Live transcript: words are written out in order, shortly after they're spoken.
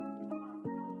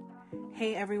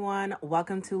Hey everyone,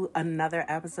 welcome to another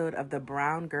episode of the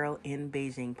Brown Girl in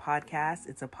Beijing podcast.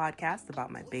 It's a podcast about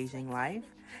my Beijing life,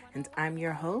 and I'm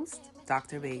your host,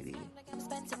 Dr. Baby.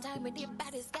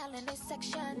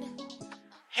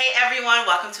 Hey everyone,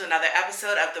 welcome to another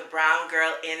episode of the Brown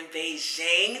Girl in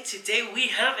Beijing. Today we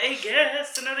have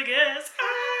another guest,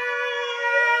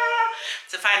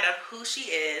 to find out who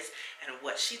she is and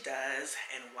what she does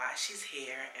and why she's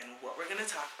here and what we're going to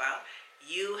talk about.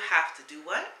 You have to do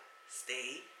what?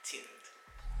 Stay tuned.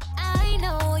 I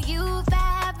know you've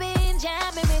been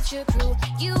jamming with your crew.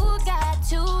 You got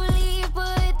to leave,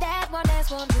 but that one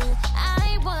last one through.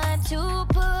 I want to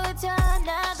put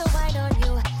another wine on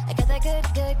you. I got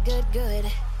that good.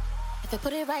 If I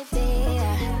put it right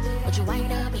there, would you wine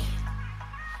on me?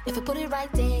 If I put it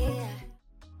right there.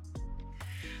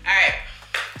 All right.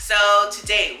 So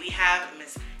today we have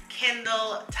Miss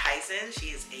Kendall Tyson. She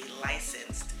is a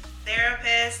licensed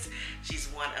therapist. She's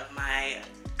one of my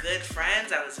good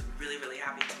friends. I was really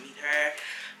happy to meet her.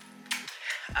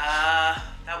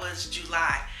 That was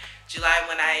July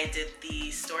when I did the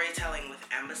storytelling with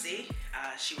Embassy.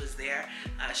 She was there.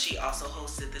 She also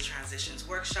hosted the transitions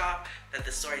workshop that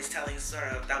the storytelling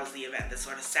that was the event that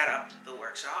sort of set up the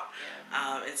workshop.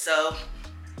 And so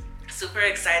super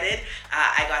excited.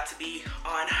 I got to be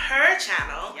on her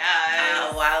channel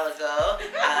a while ago.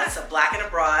 So Black and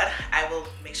Abroad. I will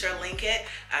make sure to link it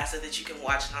so that you can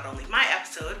watch not only my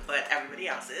episode, but everybody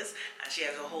else's. She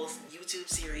has a whole YouTube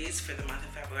series for the month of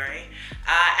February.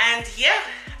 And yeah,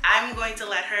 I'm going to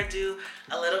let her do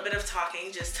a little bit of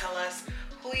talking. Just tell us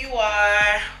who you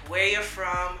are, where you're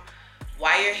from,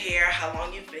 why you're here, how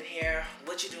long you've been here,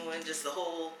 what you're doing, just the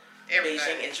whole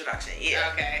Beijing introduction.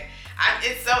 Yeah. Okay.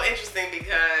 It's so interesting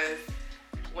because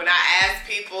when I ask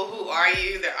people who are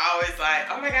you, they're always like,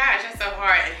 "Oh my gosh, that's so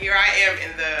hard." And here I am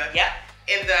in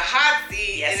the hot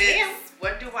seat. Yes, and it's,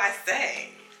 what do I say?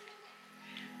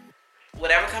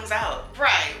 Whatever comes out.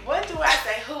 Right. What do I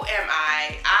say? Who am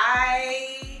I?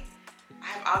 I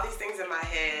have all these things in my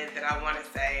head that I want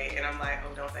to say, and I'm like,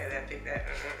 "Oh, don't say that. Think that."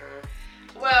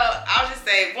 Well, I'll just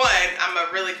say, one, I'm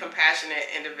a really compassionate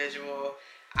individual.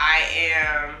 I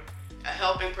am a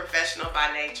helping professional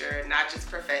by nature, not just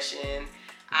profession.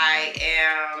 I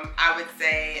am, I would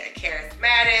say, a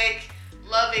charismatic,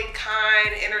 loving, kind,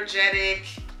 energetic,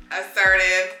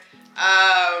 assertive,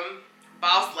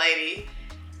 boss lady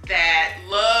that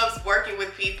loves working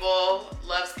with people,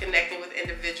 loves connecting with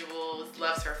individuals,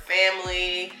 loves her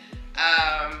family,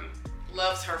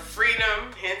 loves her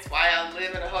freedom, hence why I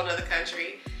live in a whole other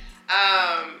country,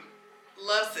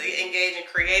 loves to engage in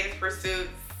creative pursuits,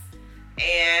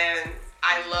 and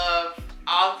I love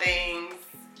all things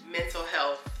mental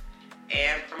health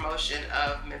and promotion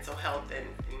of mental health and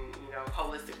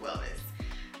holistic wellness.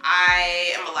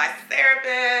 I am a licensed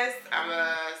therapist. I'm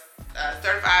a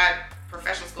certified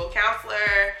professional school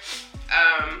counselor.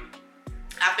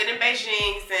 I've been in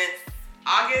Beijing since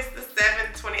August the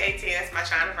 7th, 2018. That's my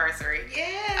China-versary.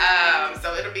 Yeah.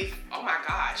 So it'll be, oh my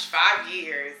gosh, 5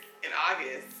 years in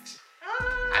August.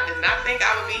 I did not think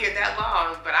I would be here that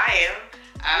long, but I am.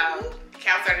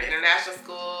 Counselor at an international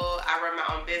school. I run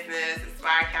my own business,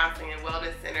 Inspire Counseling and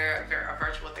Wellness Center, a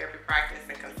virtual therapy practice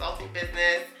and consulting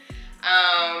business.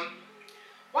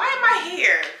 Why am I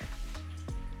here?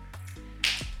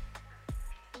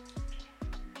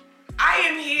 I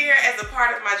am here as a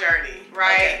part of my journey,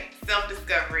 right? Okay.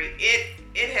 Self-discovery.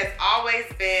 It has always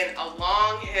been a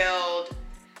long-held,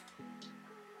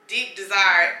 deep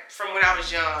desire from when I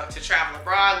was young to travel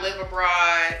abroad, live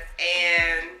abroad,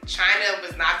 and China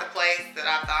was not the place that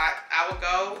I thought I would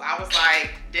go. I was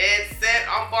like dead set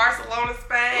on Barcelona,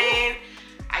 Spain.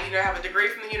 I have a degree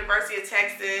from the University of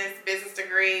Texas, business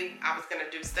degree. I was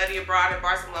gonna do study abroad in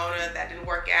Barcelona. That didn't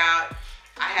work out.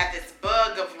 I had this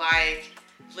bug of like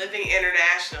living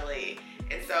internationally.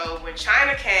 And so when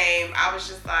China came, I was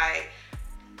just like,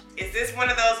 is this one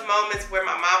of those moments where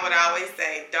my mom would always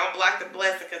say, don't block the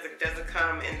blessing because it doesn't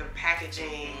come in the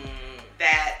packaging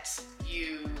that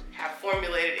you have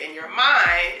formulated in your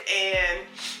mind? And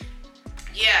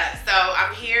yeah, so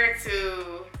I'm here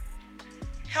to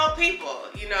help people,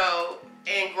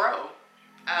 and grow.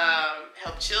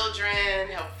 Help children,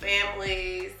 help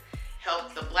families,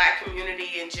 help the Black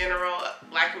community in general,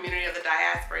 Black community of the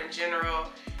diaspora in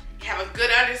general, have a good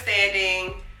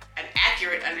understanding, an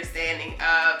accurate understanding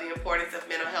of the importance of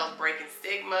mental health, breaking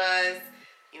stigmas,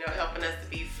 helping us to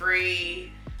be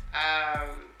free.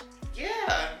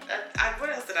 What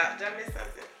else did I miss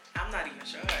something? I'm not even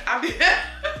sure.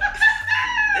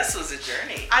 This was a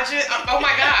journey. Oh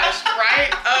my gosh,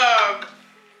 right?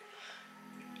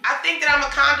 I think that I'm a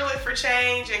conduit for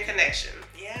change and connection.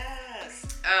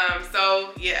 Yes.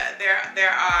 So yeah, there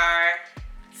are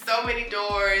so many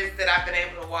doors that I've been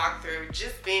able to walk through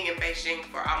just being in Beijing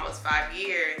for almost 5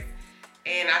 years.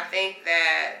 And I think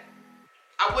that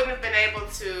I wouldn't have been able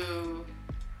to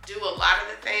do a lot of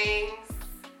the things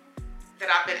that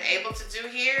I've been able to do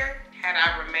here had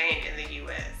I remained in the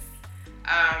U.S.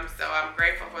 So I'm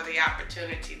grateful for the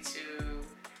opportunity to,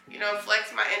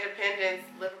 flex my independence,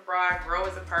 live abroad, grow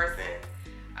as a person,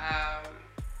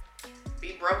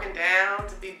 be broken down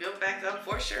to be built back up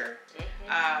for sure.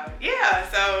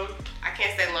 So I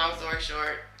can't say long story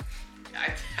short.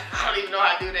 I don't even know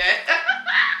how to do that.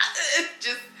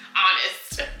 Just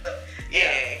honest.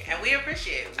 Yeah, and we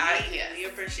appreciate it. We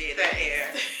appreciate it here.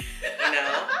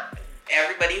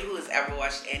 Everybody who has ever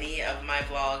watched any of my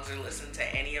vlogs or listened to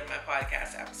any of my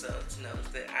podcast episodes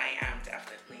knows that I am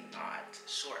definitely not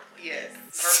short-winded.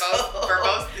 Yes,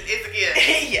 verbose is a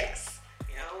gift. Yes,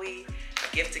 we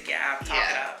a gift to gab, talk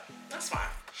it up. That's fine.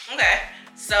 Okay,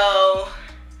 so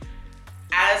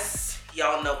as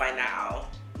y'all know by now,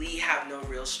 we have no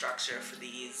real structure for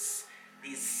these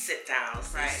sit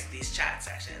downs, these chat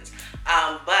sessions.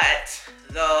 But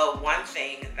the one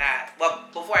thing that,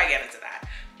 before I get into that,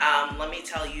 let me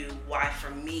tell you why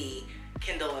for me,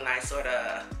 Kendall and I sort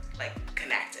of like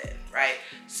connected, right?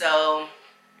 So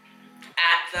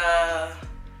at the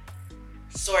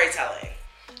storytelling,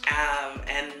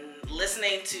 and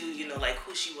listening to,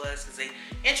 who she was, because they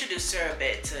introduced her a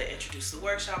bit to introduce the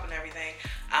workshop and everything.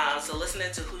 So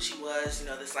listening to who she was,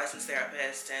 this licensed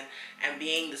therapist and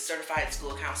being the certified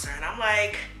school counselor. And I'm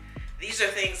like, these are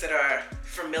things that are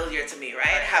familiar to me, right?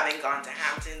 Having gone to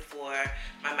Hampton for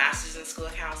my master's in school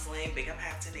counseling, big up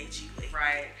Hampton HU.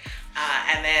 Right.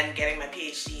 And then getting my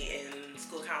PhD in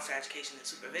school counselor education and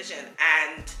supervision.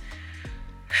 And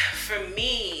for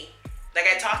me,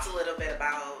 I talked a little bit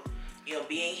about,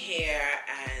 being here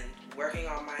and working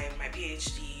on my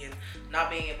PhD and not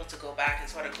being able to go back and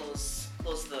sort of close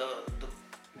the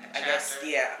I guess,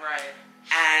 Right.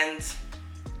 And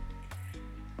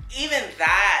even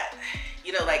that,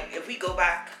 if we go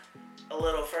back a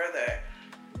little further,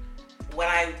 when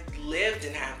I lived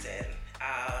in Hampton,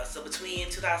 so between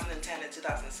 2010 and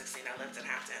 2016, I lived in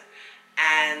Hampton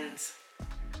and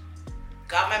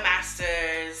got my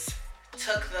master's,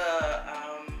 took the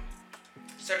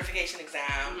certification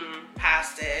exam,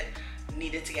 passed it,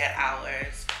 needed to get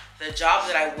hours. The job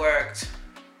that I worked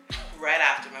right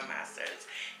after my master's,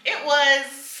 it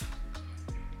was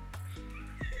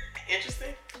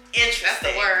interesting. Interesting.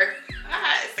 That's the word.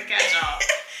 It's the catch-all.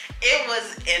 It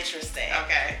was interesting.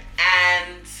 Okay.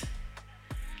 And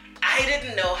I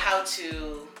didn't know how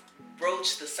to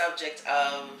broach the subject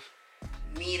of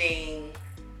needing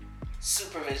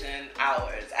supervision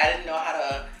hours. I didn't know how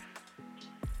to,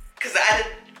 because I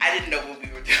didn't know what we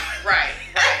were doing. Right.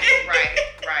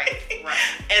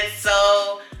 And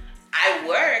so I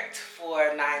worked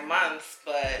for 9 months,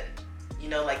 but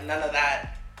none of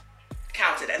that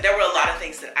counted. And there were a lot of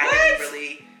things that I didn't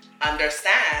really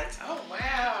understand. Oh,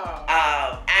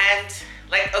 wow. And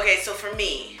okay, so for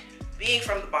me, being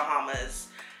from the Bahamas,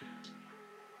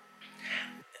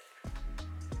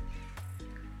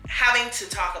 having to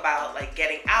talk about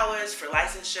getting hours for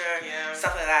licensure,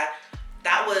 stuff like that,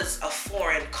 that was a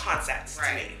foreign concept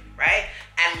to me, right?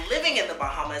 And living in the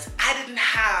Bahamas, I didn't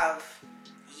have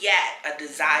yet a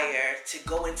desire to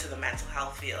go into the mental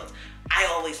health field. I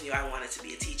always knew I wanted to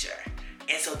be a teacher.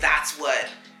 And so that's what,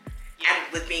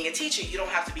 and with being a teacher, you don't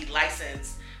have to be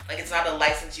licensed. It's not a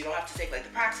license, you don't have to take the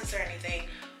praxis or anything.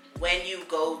 When you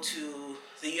go to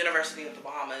the University of the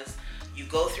Bahamas, you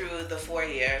go through the 4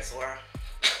 years or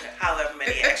however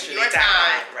many extra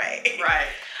time, right?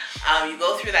 You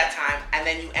go through that time, and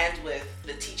then you end with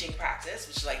the teaching practice,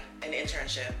 which is an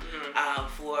internship,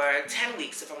 for 10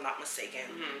 weeks, if I'm not mistaken.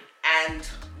 And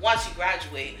once you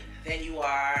graduate, then you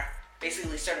are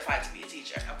basically certified to be a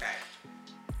teacher. Okay.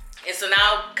 And so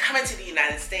now coming to the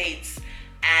United States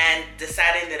and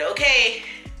deciding that, okay,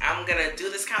 I'm gonna do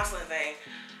this counseling thing,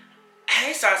 and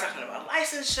they start talking about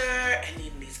licensure and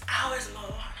needing these hours and blah,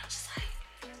 blah, blah.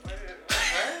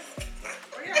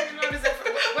 And I'm just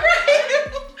what?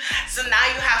 So now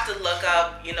you have to look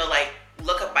up,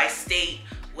 look up by state,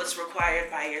 what's required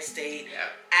by your state.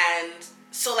 And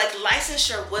so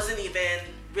licensure wasn't even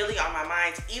really on my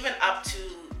mind, even up to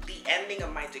the ending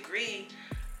of my degree.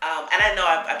 And I know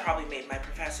I probably made my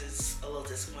professors a little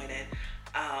disappointed,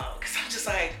 because I'm just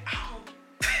I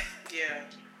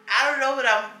don't know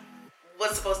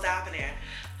what's supposed to happen here.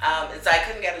 And so I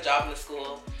couldn't get a job in the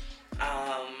school,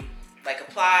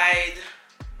 applied,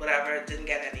 whatever, didn't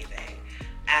get anything,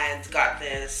 and got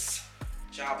this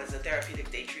job as a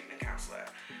therapeutic day treatment counselor.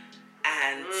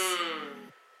 And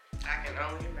I can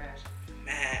only imagine.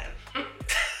 Man.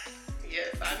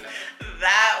 Yes, I know.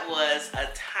 That was a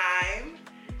time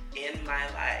in my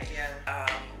life. Yeah.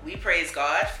 We praise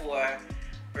God for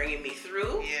bringing me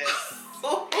through. Yes.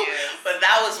 Yes. But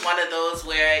that was one of those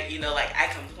where, you know, like I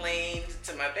complained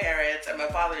to my parents and my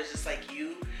father is just like,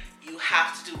 you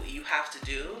have to do what you have to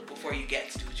do before you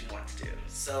get to do what you want to do.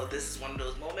 So this is one of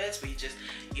those moments where you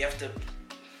have to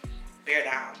bear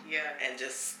down. Yeah. And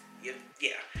just, yeah.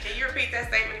 Can you repeat that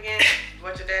statement again?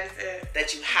 What your daddy said?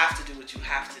 That you have to do what you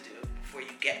have to do before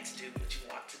you get to do what you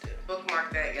want to do.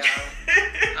 Bookmark that, y'all.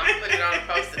 I'm gonna put it on a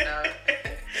post-it note.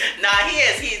 Nah,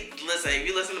 listen, if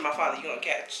you listen to my father, you're gonna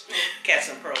catch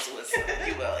some pearls of wisdom.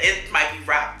 You will. It might be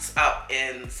wrapped up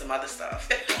in some other stuff.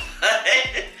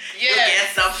 You'll get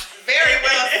something. Very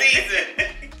well seasoned.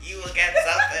 You will get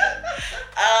something.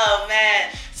 Oh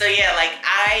man. So yeah, like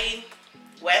I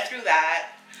went through that.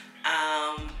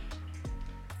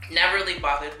 Never really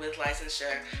bothered with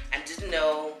licensure and didn't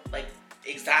know like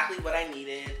exactly what I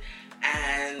needed.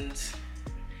 And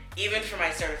even for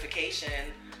my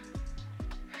certification,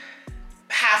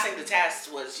 passing the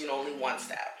test was, only one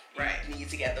step. Right. You need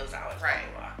to get those hours. Right.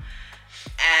 Blah, blah, blah.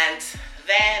 And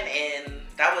then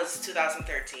that was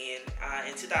 2013.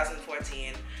 In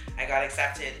 2014, I got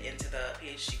accepted into the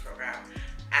PhD program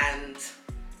and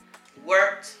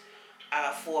worked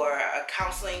for a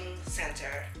counseling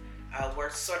center.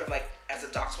 Worked sort of like as a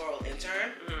doctoral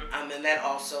intern. Mm-hmm. And then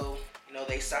also,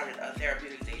 they started a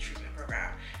therapeutic day treatment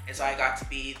program. And so I got to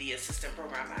be the assistant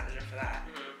program manager for that,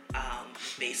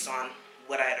 based on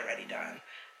what I had already done.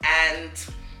 And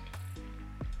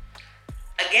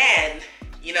again,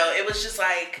 it was just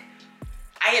like,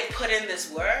 I had put in this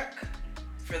work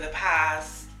for the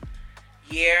past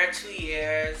year, 2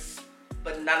 years,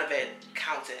 but none of it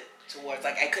counted towards,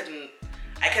 like, I couldn't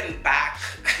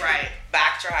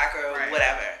backtrack or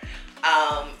whatever.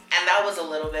 And that was a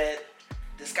little bit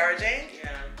discouraging.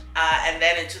 Yeah. And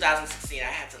then in 2016, I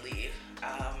had to leave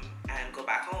and go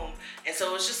back home. And so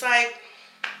it was just like,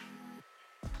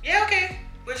 yeah, okay,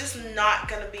 we're just not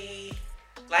gonna be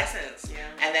licensed. Yeah.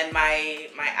 And then my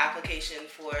application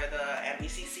for the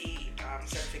MBCC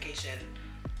certification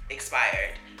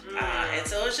expired. And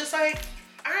so it was just like,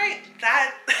 all right,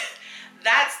 that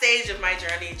stage of my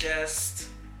journey just,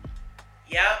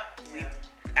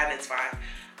 and it's fine.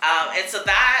 And so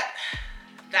that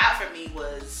for me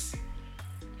was,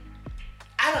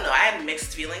 I don't know, I had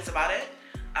mixed feelings about it,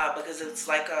 because it's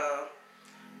like I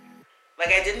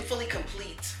didn't fully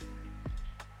complete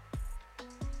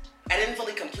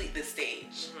this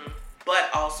stage, but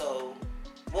also,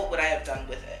 what would I have done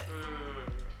with it?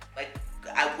 Like,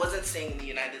 I wasn't staying in the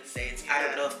United States. Yeah. I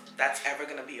don't know if that's ever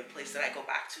gonna be a place that I go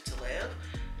back to live.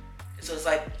 So it's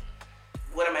like,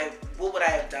 what would I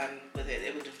have done with it?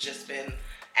 It would have just been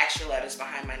extra letters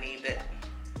behind my name that.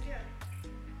 Yeah.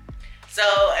 So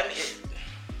I mean,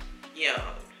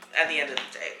 at the end of the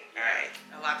day, all right.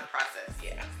 A lot to process.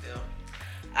 Yeah. Still.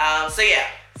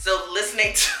 So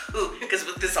listening to, because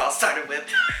this all started with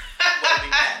when we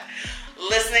met,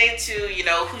 listening to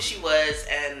who she was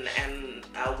and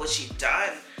what she'd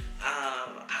done,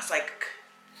 I was like,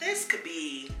 this could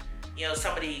be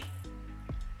somebody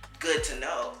good to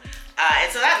know.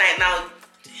 And so that night, now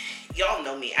y'all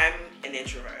know me, I'm an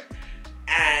introvert,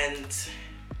 and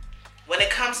when it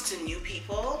comes to new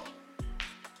people,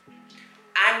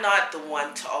 I'm not the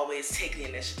one to always take the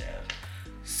initiative.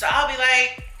 So I'll be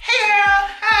like, hey girl,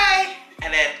 hi,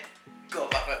 and then go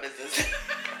about my business.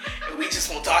 And we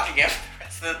just won't talk again for the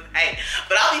rest of the night.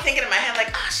 But I'll be thinking in my head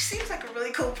like, she seems like a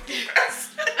really cool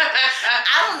person.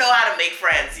 I don't know how to make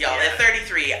friends, y'all. Yeah. At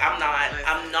 33, I'm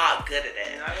not good at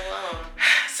it. Not alone.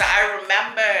 So I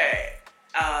remember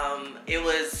it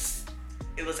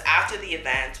was after the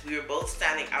event. We were both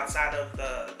standing outside of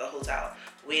the hotel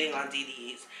waiting on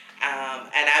DDs.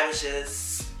 And I was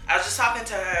just talking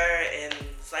to her, and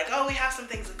it's like, oh, we have some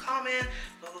things in common,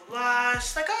 blah, blah, blah.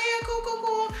 She's like, oh yeah,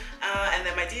 cool. And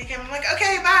then my DD came, I'm like,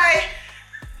 okay, bye.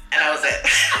 And that was it.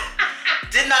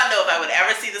 Did not know if I would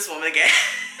ever see this woman again.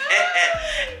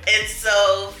 And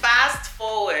so fast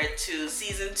forward to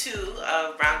season 2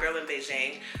 of Brown Girl in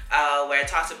Beijing, where I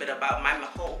talked a bit about my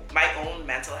own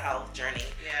mental health journey.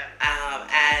 Yeah.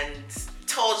 And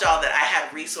told y'all that I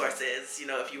had resources.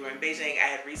 If you were in Beijing, I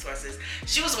had resources.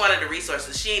 She was one of the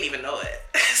resources. She ain't even know it.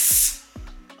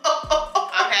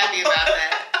 I'm happy about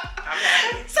that. I'm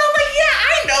happy. So I'm like, yeah,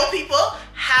 I know people.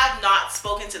 Have not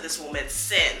spoken to this woman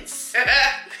since.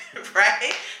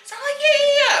 Right? So I'm like,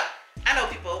 yeah. I know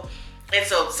people. And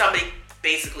so somebody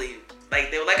basically, like,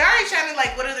 they were like, all right, Shannon,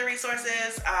 like, what are the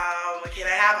resources? Can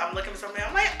I have? I'm looking for something.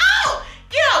 I'm like, oh,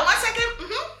 yeah, 1 second.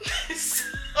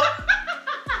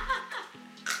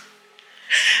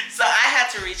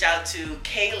 to reach out to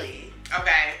Kaylee.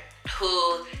 Okay.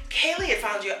 Kaylee had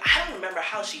found you. I don't remember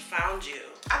how she found you.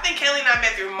 I think Kaylee and I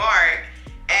met through Mark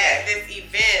at this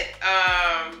event.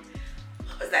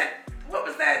 What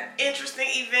was that interesting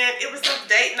event? It was some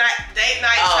date night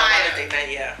China. Date night,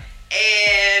 yeah.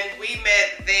 And we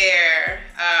met there.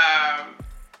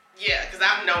 Yeah, because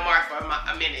I've known Mark for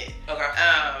a minute. Okay.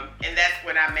 And that's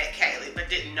when I met Kaylee, but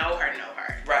didn't know her.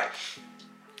 Right.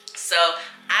 So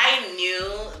I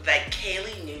knew that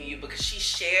Kaylee knew you because she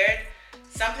shared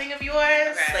something of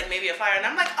yours, like maybe a flyer, and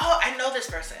I'm like, oh, I know this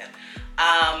person.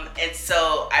 And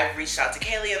so I reached out to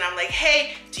Kaylee and I'm like,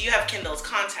 hey, do you have Kendall's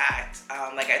contact?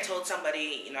 Like I told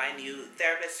somebody, you know, I knew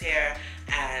therapists here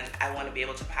and I want to be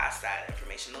able to pass that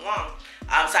information along.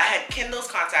 So I had Kendall's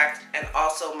contact and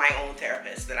also my own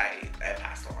therapist that I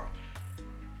passed along.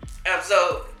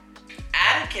 So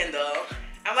added Kendall.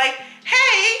 I'm like,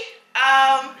 hey,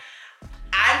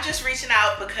 I'm just reaching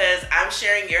out because I'm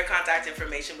sharing your contact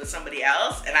information with somebody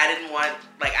else, and I didn't want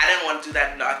to do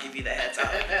that and not give you the heads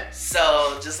up.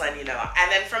 So just letting you know.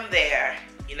 And then from there,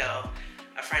 you know,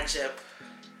 a friendship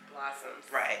blossoms.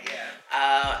 Right.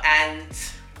 Yeah. And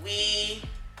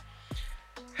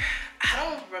I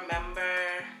don't remember.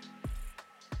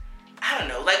 I don't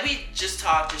know. Like we just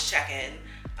talked, just check in.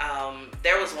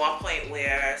 There was one point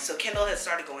where Kendall had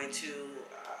started going to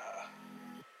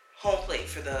home plate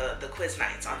for the quiz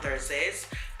nights on Thursdays,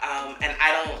 and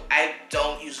I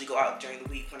don't usually go out during the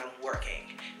week when I'm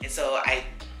working, and so I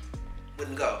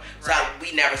wouldn't go. So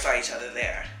we never saw each other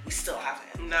there. We still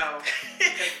haven't. No,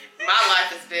 my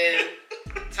life has been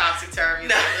topsy-turvy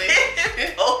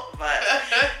lately.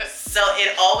 But so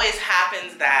it always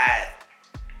happens that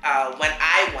when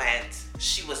I went,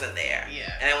 she wasn't there.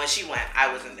 Yeah. And then when she went,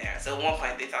 I wasn't there. So at one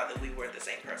point they thought that we were the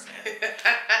same person.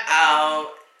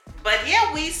 But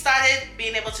yeah, we started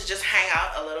being able to just hang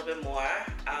out a little bit more.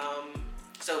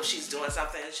 So if she's doing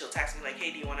something, she'll text me like,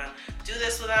 hey, do you want to do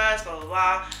this with us? Blah, blah,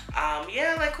 blah.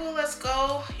 Yeah, like, cool, let's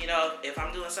go. You know, if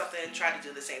I'm doing something, try to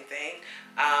do the same thing.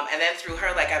 And then through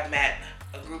her, like, I've met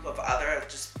a group of other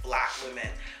just Black women.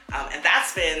 And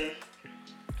that's been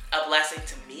a blessing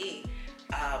to me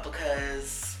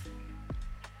because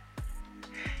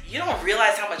you don't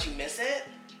realize how much you miss it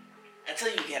until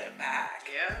you get it back.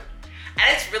 Yeah.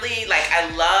 And it's really like,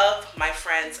 I love my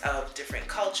friends of different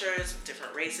cultures,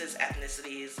 different races,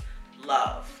 ethnicities,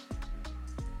 love.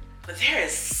 But there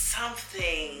is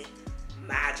something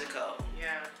magical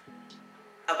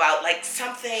about like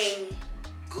something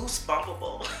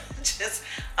goosebumpable just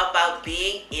about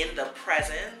being in the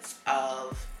presence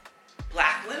of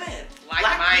Black women,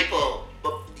 Black people.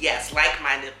 But yes,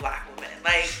 like-minded Black women.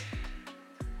 Like,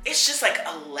 it's just like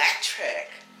electric.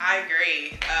 I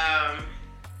agree.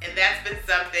 And that's been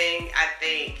something I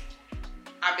think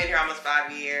I've been here almost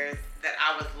 5 years that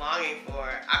I was longing for.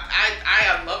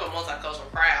 I love a multicultural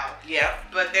crowd. Yeah.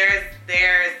 But there's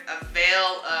a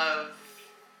veil of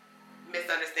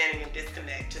misunderstanding and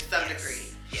disconnect to some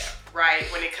degree. Yeah. Right?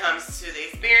 When it comes to the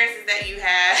experiences that you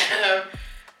have.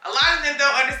 A lot of them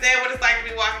don't understand what it's like to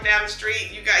be walking down the street.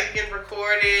 You getting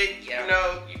recorded, you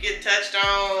know, you get touched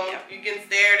on, you getting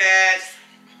stared at.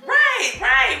 Right.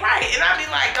 And I'll be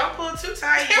like, don't pull it too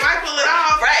tight. You might pull it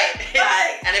off. Right.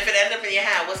 And if it ends up in your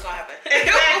hand, what's going to happen?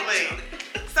 Exactly.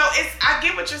 So I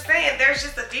get what you're saying. There's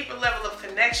just a deeper level of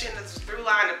connection. There's a through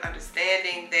line of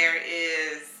understanding. There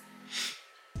is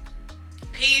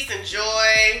peace and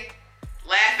joy.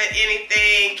 Laugh at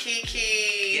anything.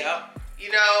 Kiki. Yep.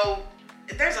 You know,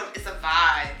 it's a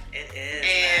vibe. It is.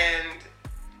 And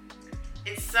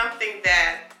it's something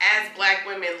that as Black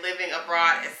women living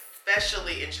abroad,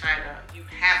 especially in China, you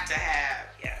have to have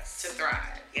to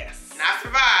thrive. Yes. Not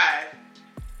survive,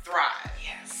 thrive.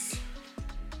 Yes.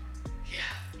 Yeah.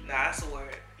 Nah, that's a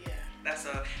word. Yeah.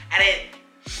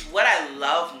 What I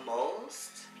love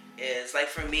most is, like,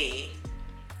 for me,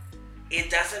 it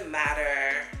doesn't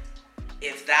matter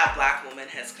if that Black woman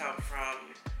has come from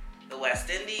the West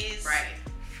Indies,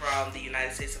 from the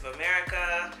United States of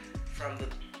America, from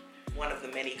one of the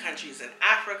many countries in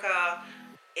Africa.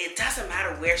 It doesn't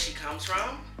matter where she comes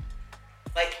from.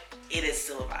 Like, it is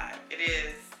still a vibe. It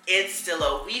is. It's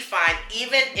still we find,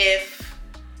 even if,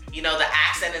 you know, the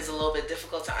accent is a little bit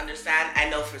difficult to understand. I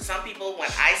know for some people, when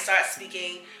I start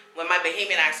speaking, when my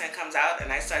Bahamian accent comes out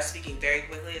and I start speaking very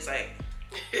quickly, it's like,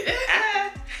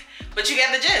 but you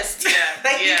get the gist. Yeah.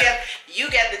 Like, you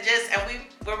get the gist, and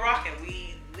we're rocking.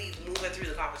 We moving through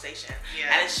the conversation.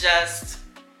 Yeah. And it's just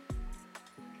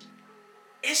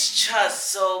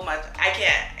so much.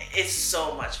 It's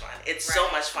so much fun. It's so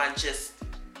much fun just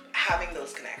having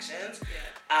those connections.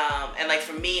 Yeah. And like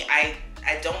for me, I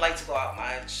don't like to go out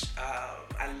much.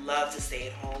 I love love to stay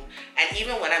at home. And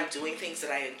even when I'm doing things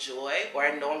that I enjoy, or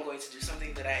I know I'm going to do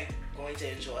something that I'm going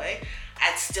to enjoy,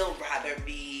 I'd still rather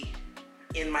be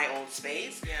in my own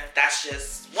space. Yeah. That's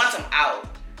just, once I'm out,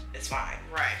 it's fine.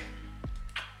 Right.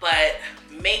 But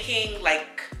making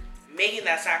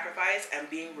that sacrifice and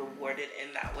being rewarded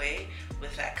in that way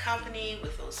with that company,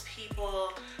 with those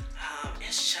people,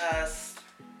 it's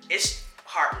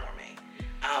heartwarming.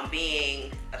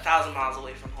 Being 1,000 miles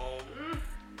away from home,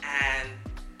 and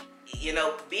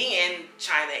being in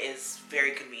China is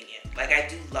very convenient. Like, I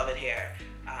do love it here.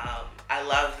 I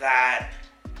love that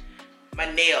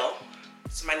my nail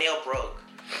broke.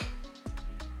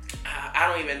 I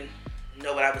don't even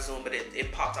know what I was doing, but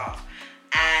it popped off.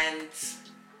 And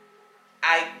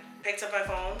I picked up my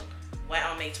phone, went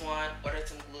on Meituan, ordered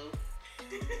some glue,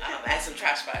 and some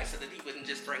trash bags so that he wouldn't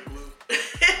just bring glue.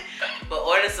 But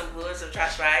ordered some glue and some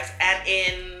trash bags, and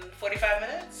in 45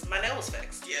 minutes, my nail was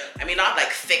fixed. Yeah. I mean, not like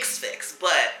fixed,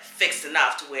 but fixed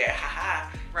enough to where,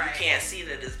 right. You can't see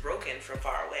that it's broken from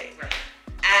far away. Right.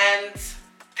 And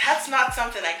that's not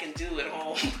something I can do at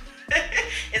home.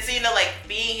 And so,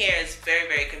 being here is very,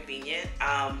 very convenient.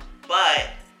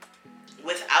 But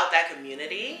without that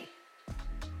community,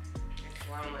 it's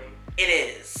lonely. It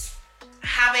is.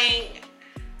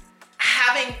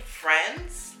 Having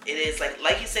friends, it is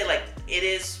like you say, it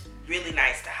is really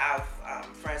nice to have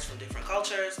friends from different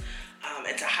cultures,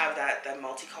 and to have that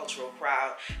multicultural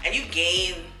crowd, and you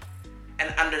gain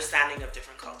an understanding of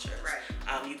different cultures.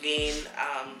 Right. You gain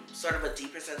sort of a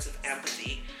deeper sense of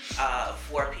empathy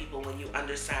for people when you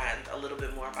understand a little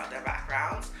bit more about their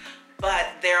backgrounds. But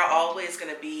there are always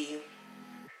going to be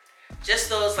just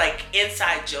those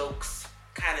inside jokes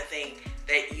kind of thing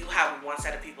that you have with one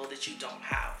set of people that you don't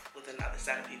have with another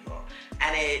set of people.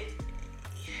 And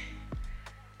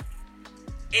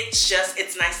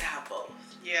it's nice to have both.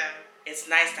 Yeah. It's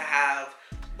nice to have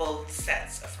both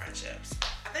sets of friendships.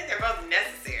 I think they're both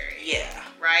necessary. Yeah.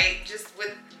 Right? Just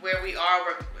with where we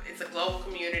are, it's a global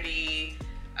community.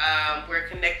 We're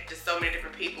connected to so many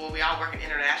different people. We all work in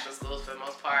international schools for the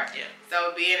most part. Yeah.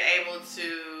 So being able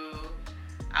to,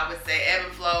 I would say, ebb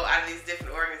and flow out of these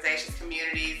different organizations,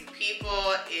 communities,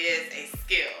 people is a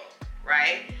skill,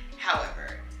 right?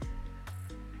 However,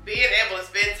 being able to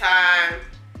spend time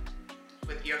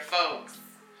with your folks,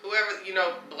 whoever,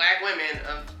 Black women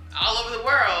of all over the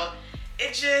world,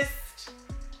 it's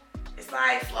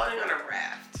like floating on a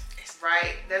raft,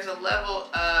 right? There's a level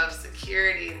of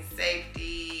security and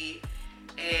safety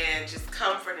and just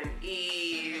comfort and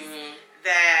ease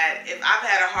that if I've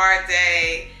had a hard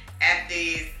day at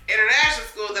these international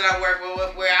schools that I work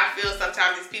with, where I feel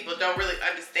sometimes these people don't really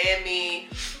understand me,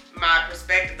 my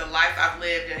perspective, the life I've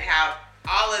lived, and how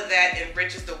all of that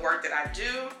enriches the work that I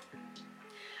do,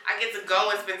 I get to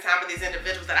go and spend time with these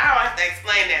individuals that I don't have to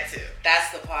explain that to.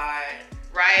 That's the part.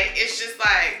 Right? It's just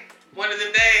like one of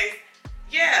them days,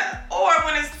 yeah. Or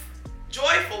when it's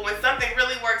joyful, when something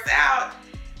really works out,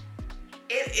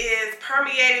 it is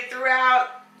permeated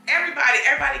throughout everybody.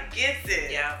 Everybody gets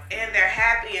it. Yeah. And they're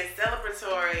happy and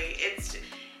celebratory. It's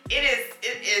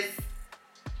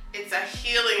a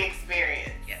healing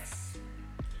experience. Yes.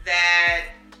 That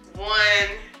one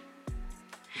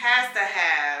has to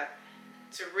have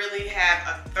to really have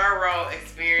a thorough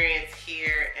experience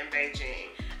here in Beijing.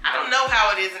 I don't know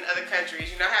how it is in other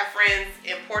countries. I have friends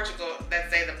in Portugal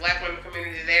that say the Black women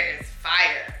community there is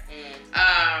fire.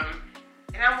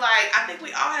 And I'm like, I think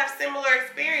we all have similar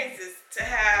experiences to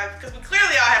have, because we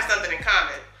clearly all have something in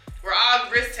common. We're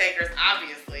all risk takers,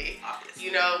 obviously.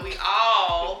 We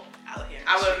all, out here,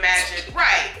 I would imagine,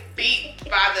 right, beat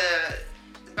by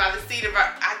the seat of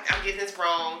our, I'm getting this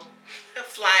wrong.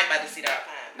 Flying by the seat of our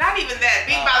pants. Not even that,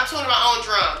 beat by the tune of my own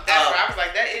drum. That's where I was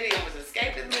like, that idiom was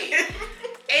escaping me.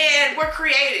 And we're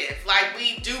creative.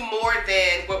 We do more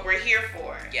than what we're here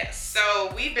for. Yes.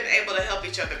 So we've been able to help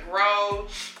each other grow,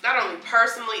 not only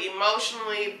personally,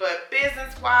 emotionally, but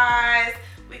business-wise.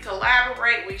 We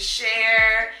collaborate, we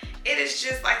share. It is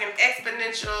just like an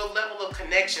exponential level of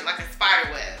connection, like a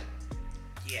spider web.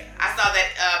 Yeah. I saw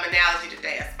that analogy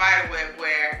today, a spider web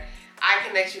where I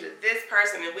connect you to this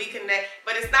person and we connect,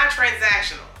 but it's not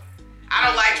transactional. I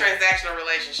don't like transactional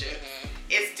relationships.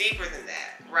 It's deeper than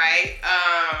that, right?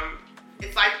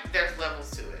 It's like there's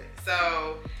levels to it.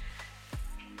 So,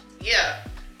 yeah.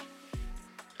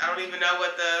 I don't even know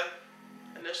what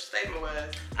the initial statement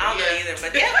was. I don't know either,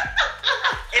 but yeah.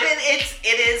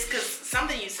 it is, because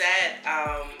something you said,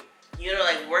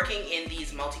 working in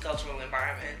these multicultural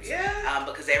environments. Yeah.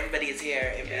 Because everybody is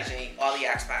here in Beijing, all the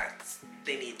expats,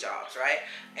 they need jobs, right?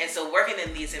 And so working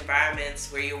in these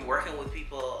environments where you're working with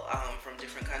people from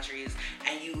different countries,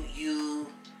 and you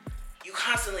you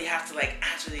constantly have to like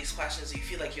answer these questions. You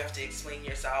feel like you have to explain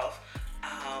yourself.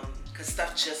 Because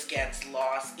stuff just gets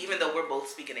lost, even though we're both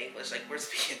speaking English. Like, we're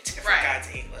speaking different kinds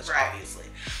of English, obviously.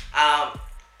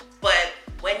 But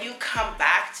when you come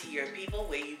back to your people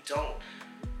where you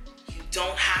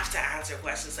don't have to answer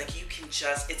questions, like, you can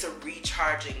just, it's a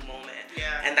recharging moment.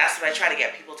 Yeah. And that's what I try to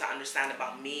get people to understand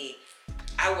about me.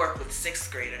 I work with 6th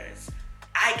graders.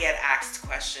 I get asked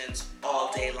questions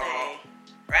all day long,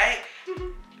 right?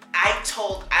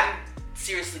 I'm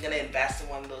seriously going to invest in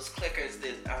one of those clickers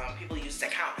that people use to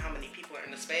count how many people are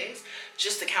in the space,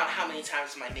 just to count how many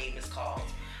times my name is called.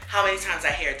 How many times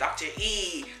I hear Dr.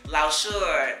 E, Lao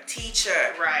Shur,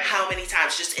 teacher, how many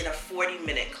times, just in a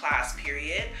 40-minute class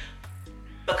period.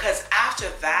 Because after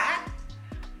that,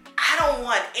 I don't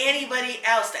want anybody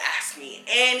else to ask me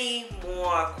any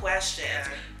more questions. Yeah.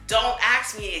 Don't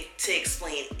ask me to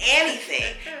explain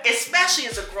anything, especially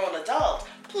as a grown adult.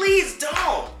 Please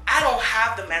don't. I don't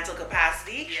have the mental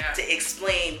capacity to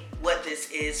explain what this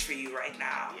is for you right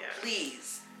now. Yeah.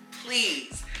 Please.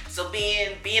 So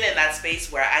being in that space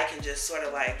where I can just sort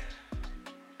of like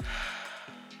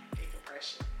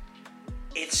decompression.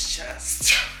 It's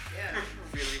just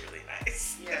really, really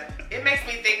nice. Yeah. It makes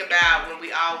me think about when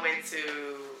we all went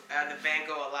to the Van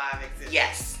Gogh Alive exhibit.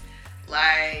 Yes.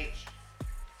 Like,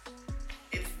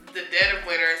 it's the dead of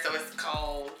winter, so it's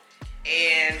cold.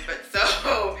 But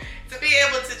to be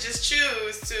able to just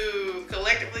choose to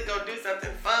collectively go do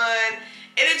something fun,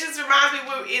 and it just reminds me we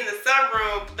were in the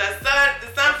sunroom, the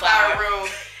sunflower room,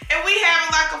 and we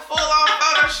having like a full-on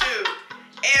photo shoot,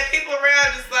 and people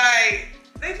around just like,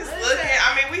 they just looking.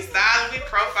 I mean, we styling, we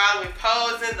profiling, we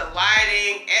posing, the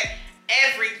lighting,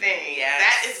 everything. Yes.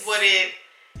 That is what it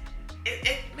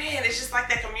man, it's just like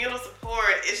that communal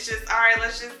support. It's just, all right,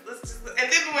 let's just,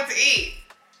 and then we went to eat.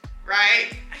 Right?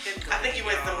 I think you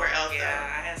went somewhere else. Yeah,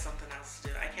 I had something else to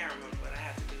do. I can't remember what I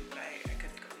had to do, but I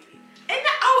couldn't go eat. And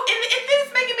this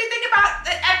is making me think about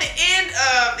at the end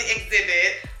of the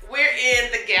exhibit, we're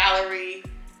in the gallery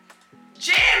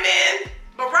jamming,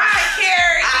 Mariah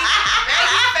Carey,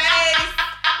 Babyface.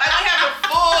 Like, we have a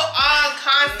full-on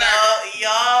concert.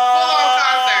 Full-on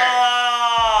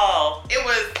concert. It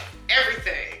was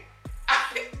everything.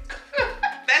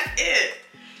 That's it.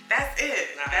 That's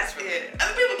it.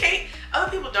 Other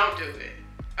people don't do it.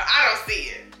 I don't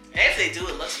see it. And if they do,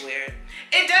 it looks weird.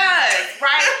 It does,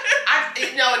 right?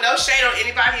 No shade on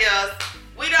anybody else.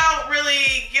 We don't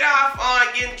really get off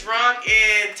on getting drunk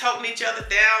and toting each other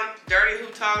down dirty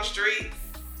Hutong streets.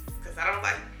 Because I don't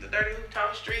like the dirty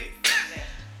Hutong streets.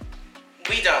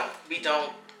 We don't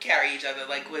carry each other.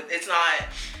 Like, we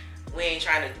ain't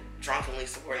trying to drunkenly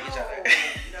support each other.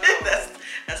 No.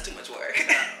 That's too much work.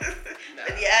 No.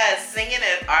 But yes, singing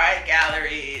at art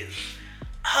galleries.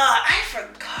 I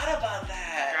forgot about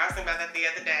that. I was thinking about that the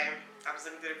other day. I was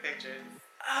looking through the pictures.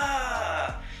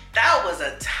 That was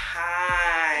a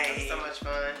time. It was so much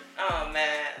fun. Oh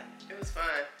man, it was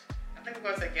fun. I think we're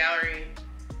going to a gallery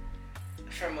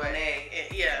from Monet.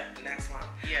 Yeah, next one.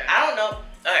 Yeah. I don't know.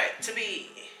 All right, to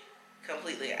be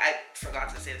completely, I forgot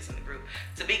to say this in the group.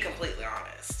 To be completely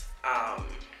honest, I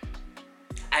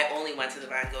only went to the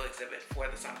Van Gogh exhibit for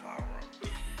the Sunflower Room.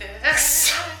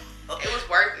 It was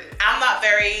worth it. I'm not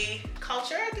very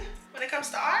cultured when it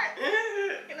comes to art,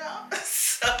 you know.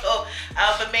 So,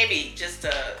 but maybe just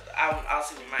I'll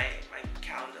see what my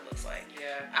calendar looks like.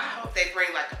 Yeah, I hope they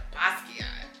bring like a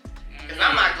Basquiat, because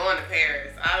I'm not going to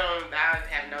Paris. I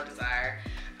have no desire.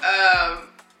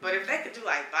 But if they could do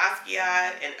like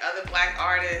Basquiat and other black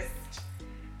artists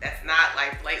that's not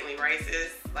like blatantly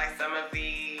racist, like some of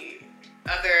the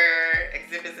other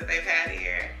exhibits that they've had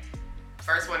here,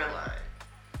 first one in line.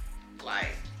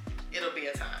 Like, it'll be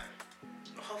a time.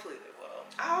 Hopefully they will.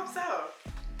 I hope so.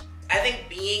 I think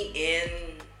being in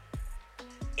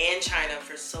China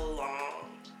for so long,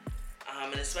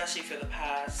 and especially for the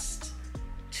past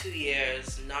 2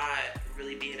 years, not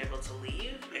really being able to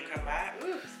leave and come back.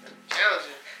 Ooh, it's been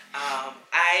challenging.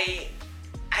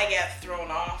 I get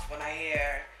thrown off when I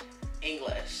hear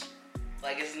English.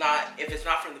 Like, if it's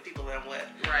not from the people that I'm with.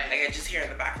 Right. Like, I just hear in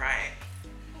the back crying.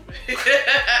 Who is it?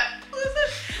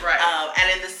 Right. And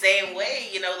in the same way,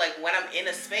 you know, like when I'm in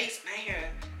a space and I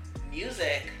hear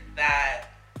music that,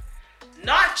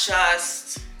 not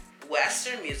just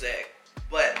Western music,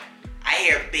 but I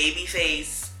hear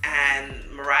Babyface and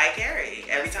Mariah Carey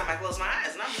every time I close my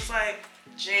eyes, and I'm just like,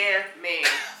 jamming.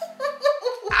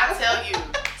 I tell you,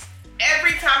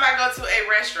 every time I go to a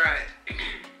restaurant,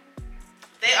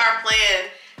 they are playing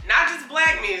not just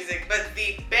black music, but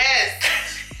the best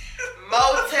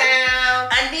Motown,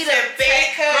 Anita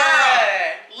Baker.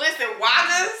 Girl, listen,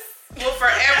 Waggas will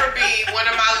forever be one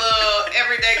of my little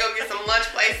everyday go get some lunch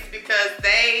places because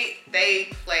they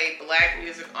play black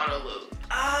music on a loop.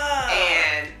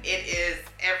 And it is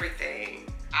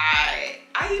everything. I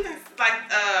even like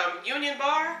Union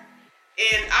Bar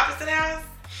in Opposite House,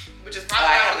 which is probably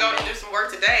where I'm going to do some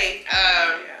work today.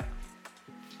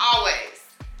 Always.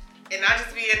 And I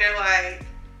just be in there like,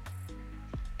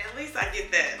 at least I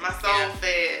get that. My soul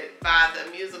fed by the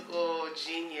musical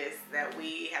genius that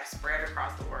we have spread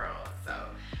across the world. So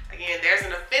again, there's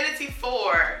an affinity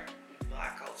for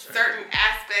Black culture. Certain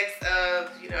aspects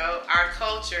of, you know, our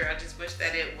culture. I just wish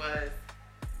that it was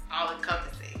all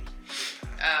encompassing.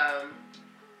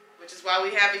 Which is why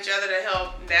we have each other to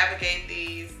help navigate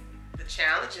the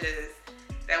challenges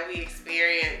that we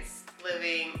experience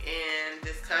living in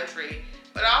this country,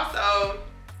 but also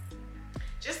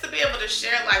just to be able to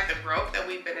share like the growth that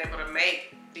we've been able to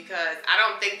make, because I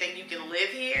don't think that you can live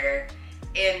here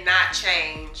and not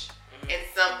change in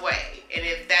some way. And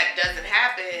if that doesn't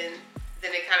happen,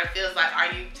 then it kind of feels like,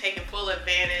 are you taking full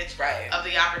advantage of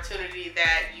the opportunity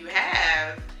that you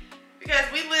have? Because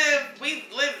we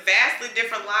live vastly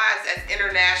different lives as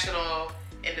international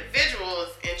individuals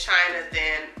in China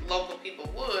than local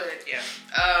people would.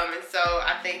 And so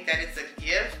I think that it's a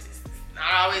gift. It's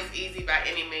not always easy by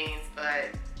any means, but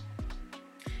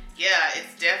yeah,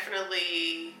 it's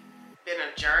definitely been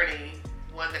a journey,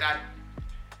 one that I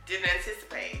didn't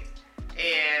anticipate,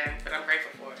 but I'm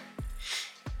grateful for it.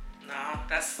 No,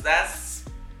 that's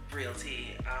real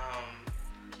tea.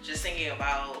 Just thinking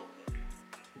about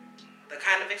the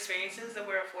kind of experiences that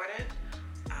we're afforded,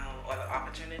 or the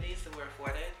opportunities that we're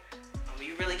afforded.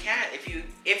 You really can't. If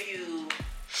you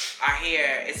are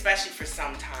here, especially for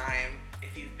some time,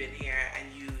 if you've been here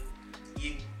and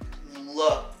you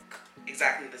look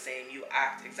exactly the same, you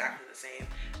act exactly the same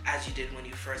as you did when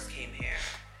you first came here,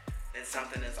 then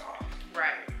something is off.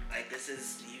 Right. Like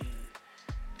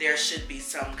there should be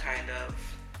some kind of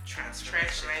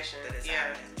transformation that is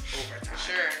happening over time.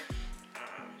 For sure.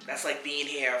 That's like being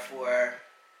here for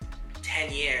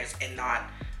 10 years and not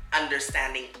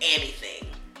understanding anything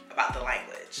about the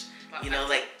language. You know,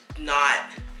 like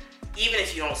not, even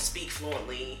if you don't speak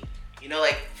fluently, you know,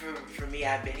 like for me,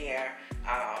 I've been here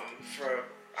for,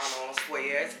 I don't know, almost 4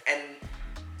 years, and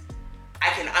I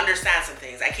can understand some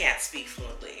things. I can't speak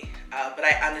fluently, but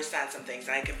I understand some things,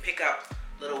 and I can pick up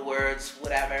little words,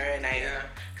 whatever, and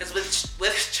because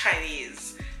with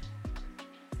Chinese,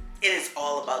 it is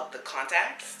all about the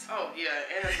context. Oh yeah,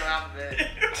 and it's an alphabet.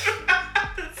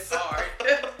 It's hard.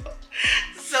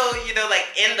 So, you know, like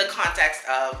in the context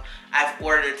of I've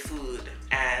ordered food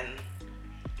and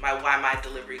why my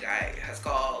delivery guy has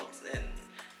called, and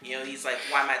you know, he's like,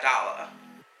 why my dollar?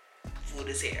 Food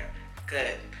is here.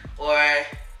 Good. Or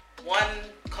one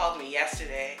called me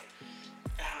yesterday,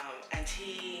 and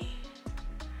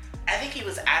I think he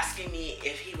was asking me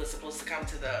if he was supposed to come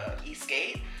to the East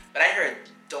Gate, but I heard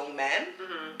Dongmen.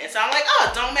 And so I'm like,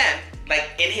 oh, Dongmen. Like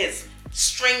in his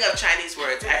string of Chinese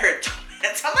words, I heard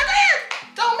Dongmen. So I'm like, oh,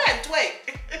 Dongmen,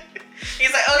 wait.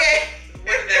 He's like, okay.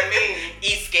 What does that mean?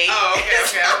 East Gate. Oh, okay.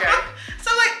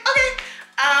 So I'm like, okay.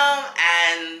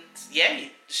 And yeah,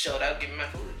 he showed up, gave me my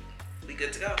food. We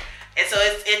good to go. And so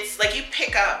it's like you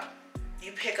pick up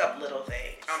little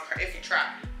things. If you try.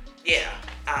 Yeah.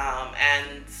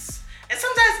 And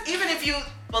sometimes even if you,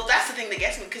 well, that's the thing that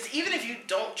gets me, because even if you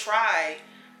don't try,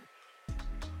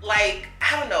 like,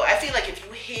 I don't know, I feel like if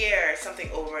you hear something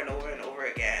over and over and over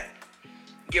again,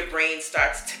 your brain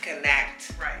starts to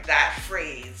connect that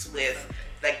phrase with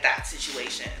like that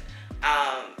situation.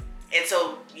 And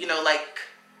so, you know, like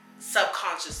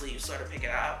subconsciously you sort of pick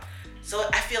it up. So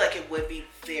I feel like it would be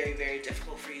very, very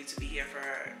difficult for you to be here for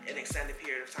an extended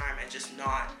period of time and just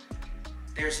not,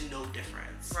 there's no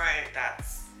difference. Right.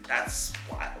 That's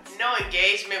wild. No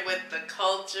engagement with the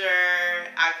culture.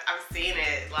 I've seen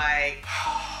it. Like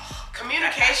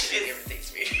communication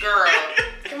irritates me. Girl,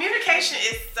 communication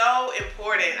is so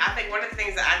important. I think one of the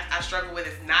things that I struggle with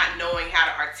is not knowing how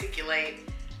to articulate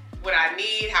what I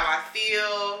need, how I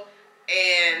feel,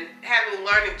 and having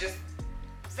learned just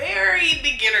very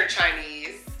beginner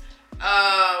Chinese.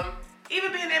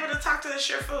 Even being able to talk to the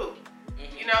shifu.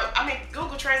 You know, I mean,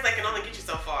 Google Translate can only get you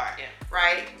so far,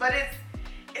 right? But it's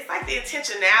like the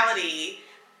intentionality.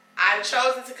 I've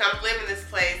chosen to come live in this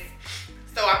place,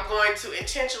 so I'm going to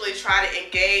intentionally try to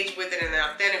engage with it in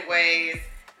authentic ways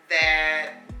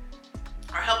that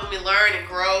are helping me learn and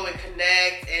grow and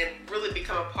connect and really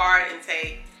become a part and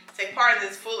take part in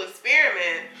this full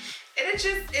experiment. And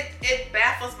it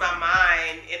baffles my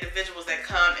mind, individuals that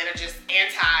come and are just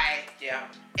anti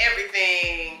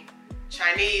everything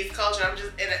Chinese culture. I'm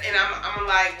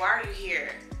like, why are you here?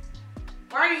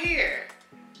 Why are you here?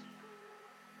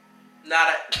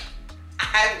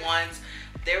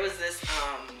 There was this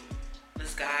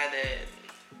guy that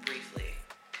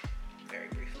very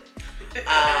briefly,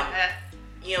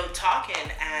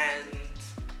 talking, and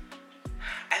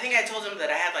I think I told him that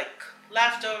I had like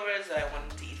leftovers that I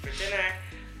wanted to eat for dinner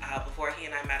before he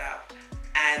and I met up,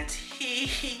 and he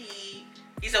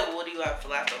said, well, what do you have for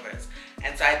leftovers?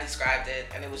 And so I described it,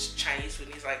 and it was Chinese food,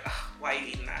 and he's like, oh, why are you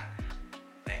eating that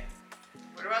thing?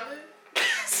 What about it?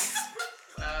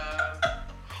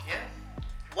 Yeah.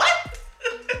 What?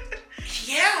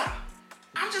 Yeah.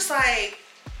 I'm just like,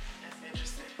 that's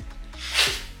interesting.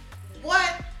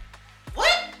 What?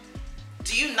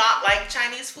 Do you not like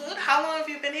Chinese food? How long have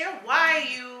you been here? Why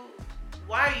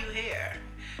are you here?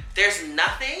 There's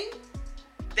nothing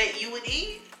that you would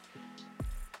eat?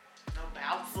 No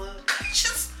baozi?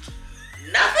 Just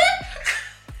nothing?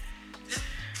 Just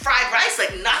fried rice,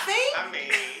 like nothing? I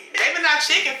mean, maybe not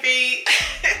chicken feet.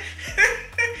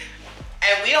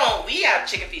 And we have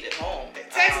chicken feet at home.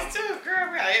 Texas too, girl.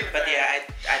 We have everything. But yeah,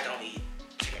 I don't eat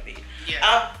chicken feet.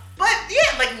 Yeah. But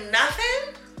yeah, like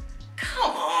nothing?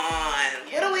 Come on.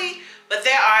 Yeah. What do we? But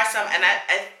there are some, and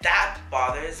that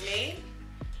bothers me.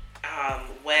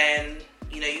 When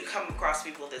you come across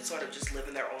people that sort of just live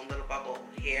in their own little bubble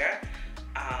here,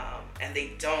 and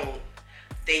they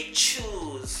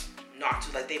choose not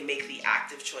to, like, they make the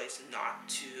active choice not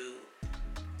to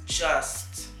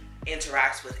just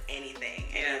interact with anything,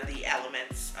 any of the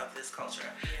elements of this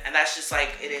culture. And that's just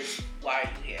like, it is, why are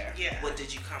you here? Yeah. What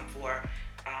did you come for?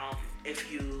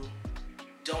 If you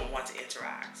don't want to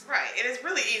interact. Right, and it's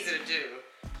really easy to do,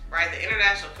 right? The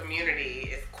international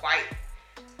community is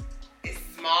it's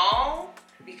small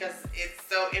because it's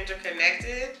so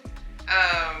interconnected.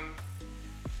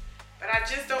 But I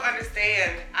just don't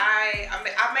understand. I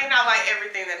may not like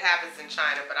everything that happens in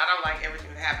China, but I don't like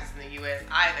everything that happens in the U.S.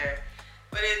 either.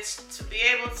 But it's to be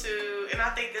able to, and I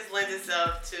think this lends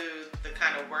itself to the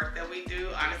kind of work that we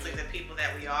do, honestly, the people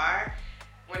that we are,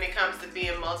 when it comes to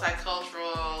being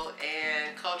multicultural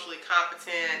and culturally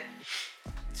competent,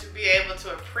 to be able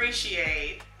to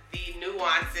appreciate the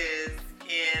nuances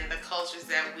in the cultures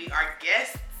that we are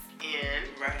guests in.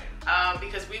 Right.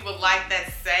 Because we would like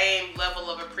that same level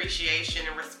of appreciation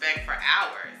and respect for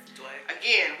ours. Right.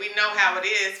 Again, we know how it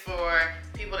is for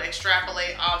people to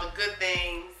extrapolate all the good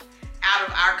things out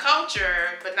of our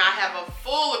culture, but not have a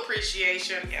full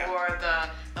appreciation for the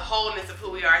wholeness of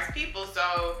who we are as people.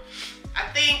 So I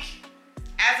think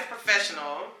as a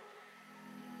professional,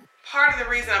 part of the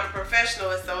reason I'm a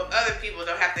professional is so other people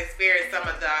don't have to experience some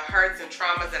of the hurts and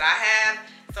traumas that I have.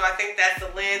 So I think that's the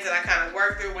lens that I kind of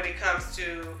work through when it comes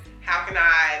to how can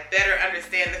I better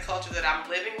understand the culture that I'm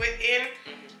living within.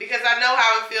 Because I know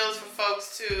how it feels for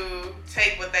folks to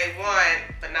take what they want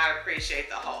but not appreciate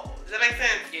the whole. Does that make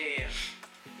sense? Yeah.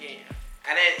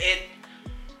 And it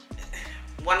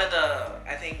one of the,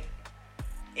 I think,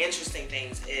 interesting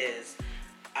things is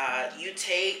you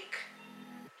take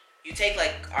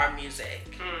like our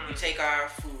music, you take our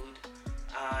food,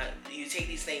 you take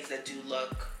these things that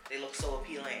look so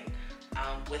appealing,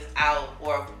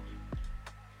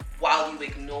 while you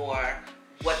ignore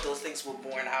what those things were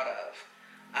born out of.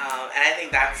 And I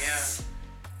think that's,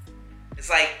 it's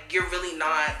like you're really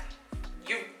not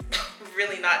you're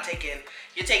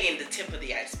taking the tip of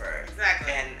the iceberg.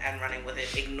 Exactly. And running with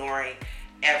it, ignoring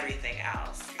everything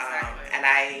else. Exactly. And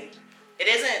it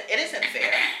isn't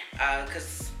fair,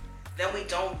 because then we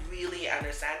don't really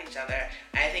understand each other.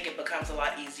 And I think it becomes a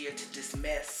lot easier to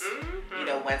dismiss,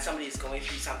 when somebody's going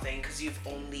through something, because you've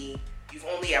only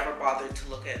ever bothered to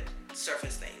look at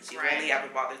surface things. You've only ever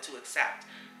bothered to accept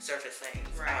surface things,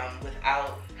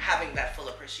 without having that full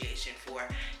appreciation for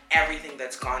everything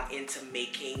that's gone into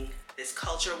making this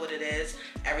culture what it is,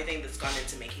 everything that's gone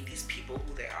into making these people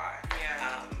who they are.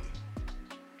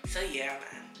 So yeah,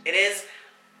 man, it is.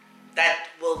 That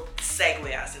will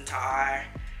segue us into our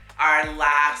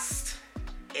last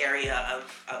area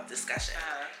of discussion.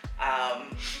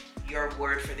 Your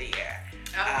word for the year.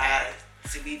 Okay.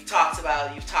 So you've talked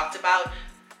about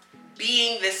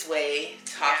being this way,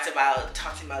 talking about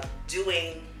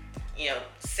doing,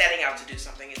 setting out to do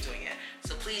something and doing it.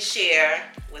 So please share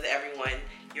with everyone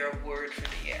your word for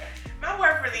the year. My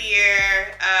word for the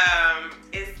year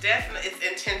it's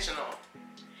intentional.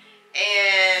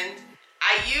 And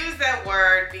I use that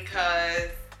word because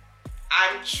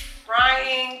I'm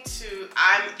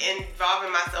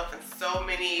involving myself in so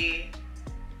many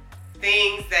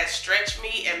things that stretch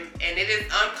me, and it is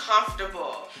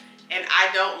uncomfortable, and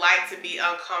I don't like to be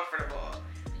uncomfortable.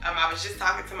 I was just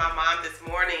talking to my mom this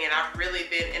morning, and I've really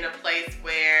been in a place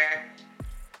where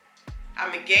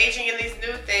I'm engaging in these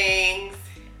new things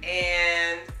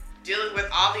and dealing with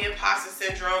all the imposter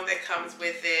syndrome that comes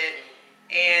with it,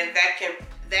 and that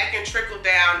can trickle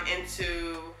down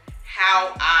into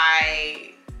how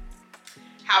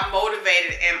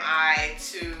motivated am I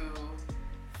to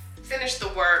finish the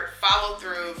work, follow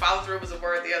through. Follow through was a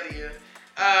word the other year.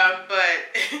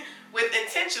 But with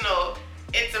intentional,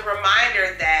 it's a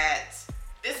reminder that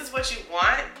this is what you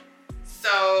want.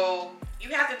 So you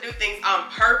have to do things on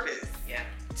purpose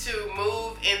to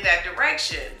move in that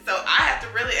direction. So I have to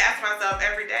really ask myself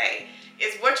every day,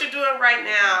 is what you're doing right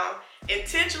now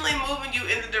intentionally moving you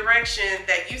in the direction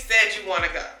that you said you want to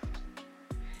go?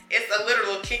 It's a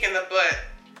literal kick in the butt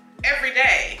every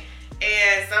day.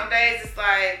 And some days it's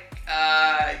like,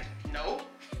 nope.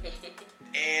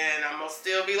 And I'm gonna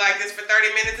still be like this for 30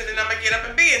 minutes and then I'm gonna get up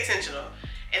and be intentional.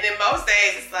 And then most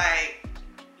days it's like,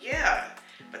 yeah.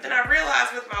 But then I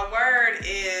realize with my word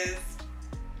is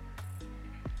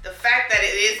the fact that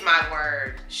it is my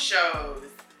word shows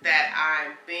that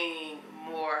I'm being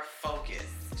more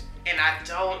focused. And I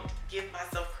don't give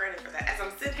myself credit for that. As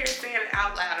I'm sitting here saying it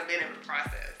out loud, I've been in the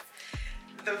process.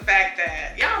 The fact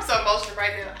that, y'all, I'm so emotional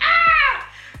right now.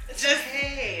 Just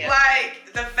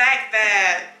like the fact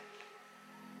that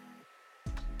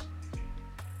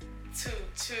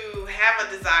to have a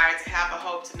desire, to have a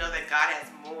hope, to know that God has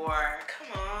more.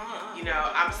 Come on. You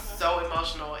know, I'm so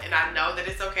emotional, and I know that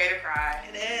it's okay to cry.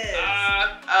 It is.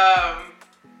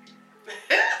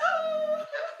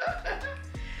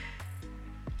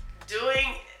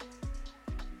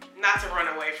 Not to run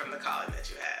away from the calling that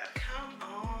you have. Come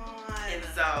on. And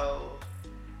so,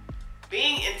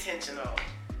 being intentional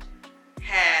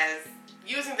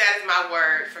using that as my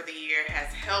word for the year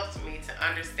has helped me to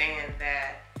understand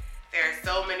that there are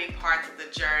so many parts of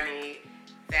the journey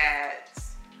that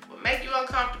will make you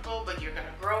uncomfortable, but you're going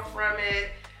to grow from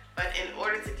it. But in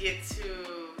order to get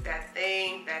to that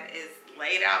thing that is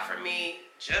laid out for me,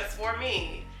 just for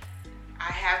me,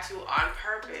 I have to, on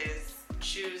purpose,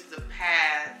 choose the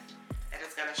path that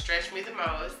is going to stretch me the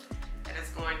most, that is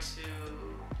going to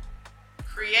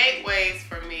create ways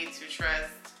for me to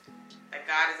trust that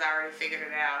God has already figured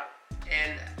it out.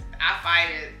 And I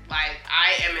fight it like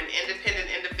I am an independent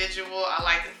individual. I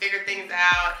like to figure things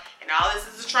out, and all this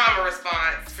is a trauma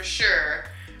response for sure.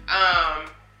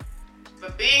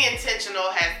 But being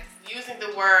intentional, using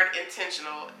the word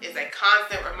intentional is a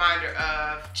constant reminder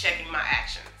of checking my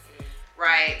actions,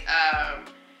 right?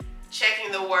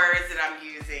 Checking the words that I'm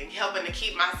using, helping to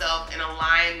keep myself in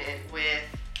alignment with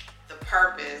the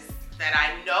purpose that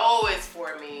I know is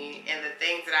for me and the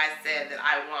things that I said that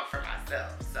I want for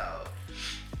myself. So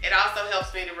it also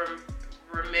helps me to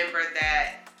remember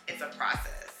that it's a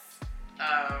process.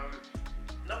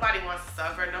 Nobody wants to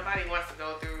suffer. Nobody wants to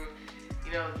go through,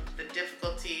 the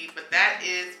difficulty. But that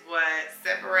is what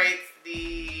separates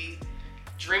the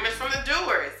dreamers from the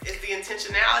doers. It's the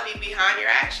intentionality behind your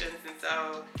actions. And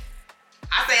so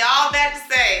I say all that to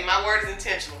say my word is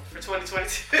intentional for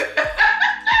 2022.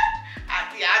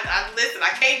 Listen, I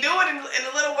can't do it in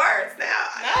the little words now.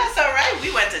 No, it's all right.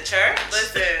 We went to church.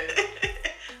 Listen.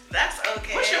 That's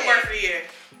okay. What's your word for the year?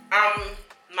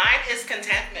 Mine is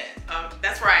contentment.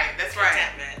 That's right.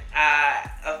 Contentment.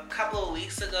 A couple of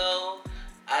weeks ago,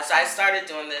 so I started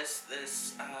doing this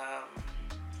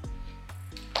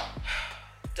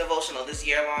devotional, this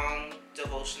year-long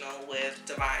devotional with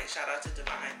Divine. Shout out to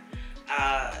Divine.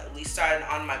 We started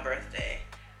on my birthday,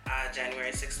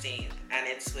 January 16th, and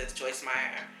it's with Joyce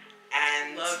Meyer.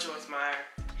 And love Joyce Meyer.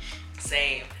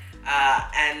 Same.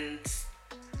 And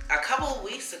a couple of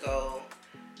weeks ago,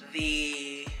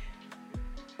 the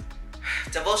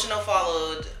devotional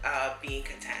followed being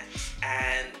content.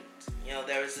 And,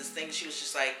 there was this thing, she was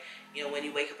just like, when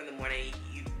you wake up in the morning,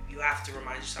 you have to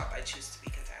remind yourself, I choose to be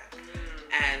content.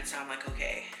 And so I'm like,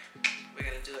 okay, we're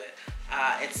going to do it.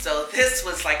 And so this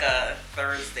was like a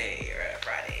Thursday or a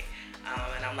Friday.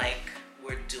 And I'm like,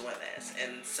 we're doing this.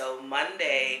 And so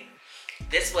Monday,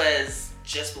 this was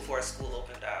just before school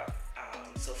opened up.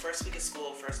 So first week of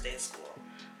school, first day of school,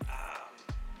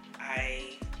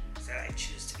 I said I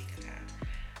choose to be content.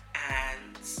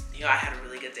 And, I had a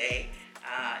really good day.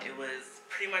 It was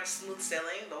pretty much smooth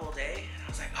sailing the whole day. And I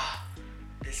was like, oh,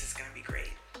 this is going to be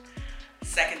great.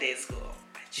 Second day of school,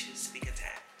 I choose to be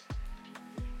content.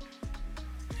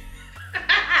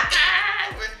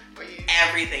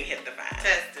 Everything hit the fan.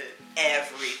 Tested.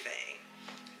 Everything.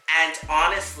 And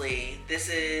honestly,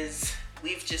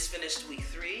 we've just finished week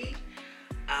 3.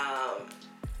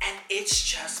 And it's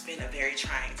just been a very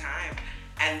trying time.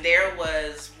 And there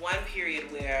was one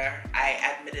period where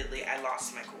I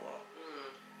lost my cool.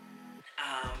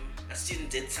 a student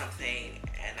did something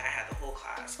and I had the whole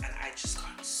class and I just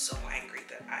got so angry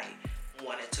that I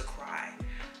wanted to cry.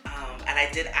 And I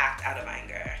did act out of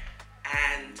anger.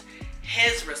 And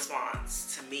his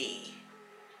response to me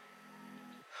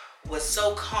was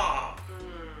so calm.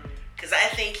 Because I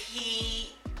think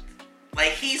he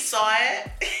saw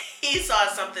it. He saw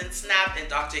something snap in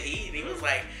Dr. E and he was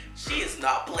like, she is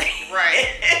not playing. Right.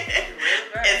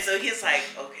 And so he's like,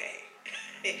 okay.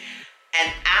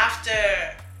 And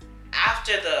after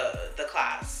the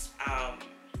class,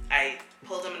 I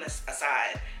pulled him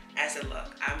aside. I said,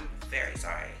 look, I'm very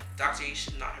sorry. Dr. E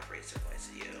should not have raised her voice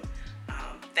to you.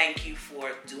 Thank you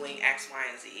for doing X, Y,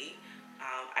 and Z.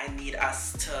 I need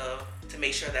us to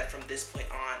make sure that from this point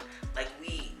on, like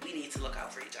we need to look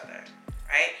out for each other,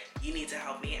 right? You need to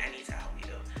help me, I need to help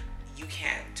you. You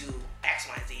can't do X,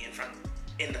 Y, and Z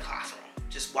in the classroom.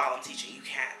 Just while I'm teaching, you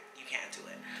can't do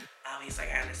it. He's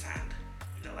like, I understand.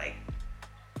 Like,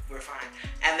 we're fine.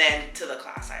 And then to the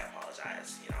class, I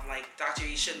apologize. I'm like, Doctor,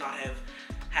 you should not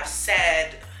have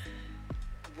said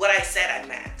what I said I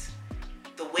meant.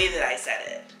 The way that I said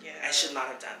it. Yeah. I should not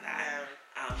have done that.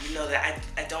 Yeah. That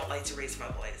I don't like to raise my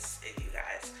voice at you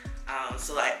guys.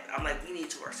 So I'm like, we need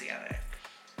to work together.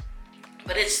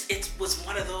 But it was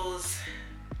one of those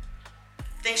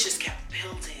things just kept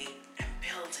building and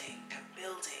building and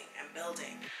building and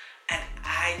building. And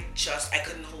I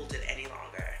couldn't hold it any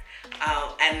longer.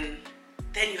 And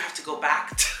then you have to go back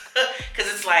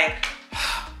because it's like,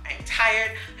 I'm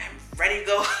tired, I'm ready to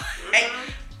go.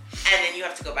 And then you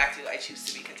have to go back to, I choose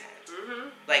to be content.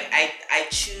 Like, I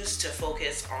choose to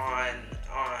focus on,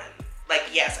 like,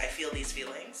 yes, I feel these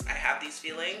feelings. I have these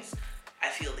feelings. I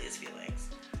feel these feelings.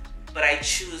 But I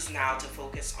choose now to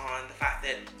focus on the fact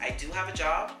that I do have a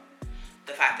job,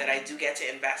 the fact that I do get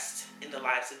to invest in the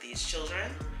lives of these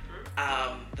children,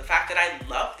 the fact that I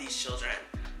love these children,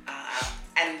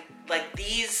 and like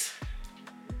these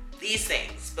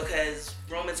things, because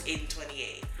Romans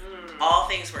 8:28, all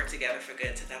things work together for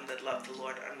good to them that love the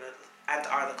Lord and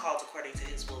are the called according to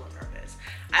his will and purpose.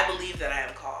 I believe that I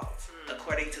am called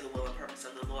according to the will and purpose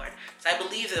of the Lord. So I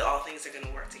believe that all things are going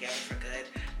to work together for good.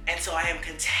 And so I am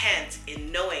content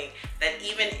in knowing that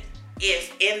even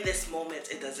if in this moment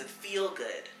it doesn't feel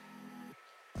good,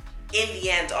 in the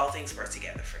end, all things work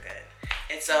together for good.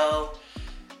 And so,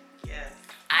 yes,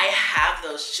 I have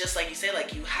those, just like you say,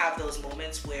 like you have those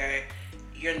moments where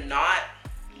you're not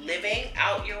living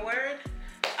out your word,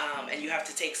 and you have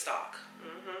to take stock.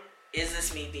 Is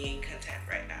this me being content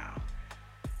right now?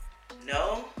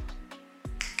 No?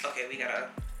 Okay, we gotta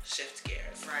shift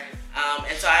gears. Right.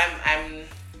 And so I'm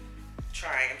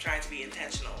trying to be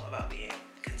intentional about being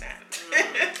content.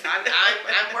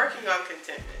 I'm working on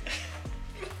contentment.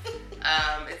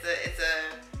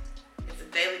 It's a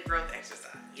daily growth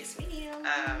exercise. Yes,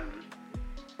 ma'am.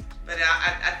 But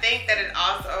I think that it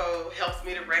also helps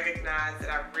me to recognize that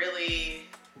I'm really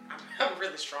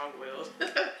strong-willed.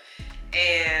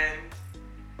 And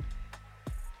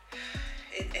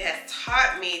it has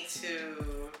taught me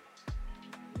to,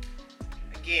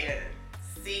 again,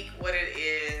 seek what it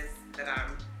is that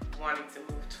I'm wanting to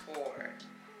move toward,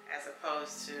 as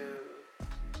opposed to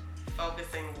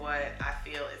focusing what I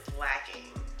feel is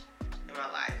lacking in my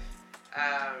life.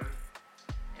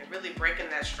 And really breaking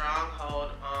that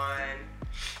stronghold on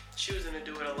choosing to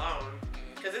do it alone.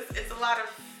 Because it's a lot of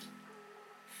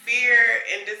fear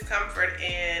and discomfort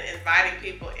in inviting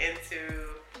people into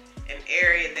an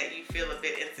area that you feel a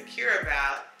bit insecure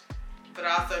about, but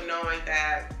also knowing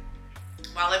that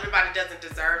while everybody doesn't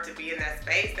deserve to be in that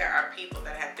space, there are people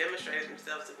that have demonstrated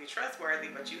themselves to be trustworthy,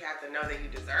 but you have to know that you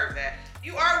deserve that.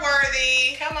 You are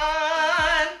worthy. Come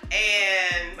on.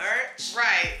 And merch.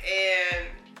 Right. And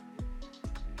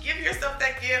give yourself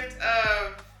that gift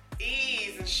of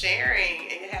ease and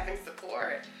sharing and having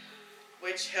support,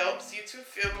 which helps you to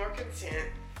feel more content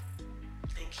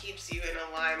and keeps you in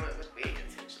alignment with being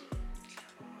intentional.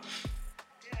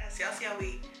 Yes, y'all see how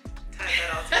we tie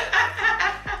that all together?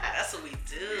 That's what we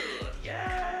do.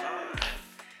 Yeah.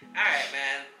 All right,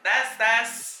 man.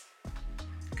 That's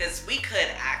because we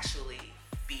could actually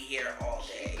be here all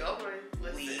day. Keep going.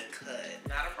 Listen, we could.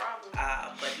 Not a problem.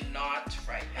 But not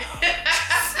right now.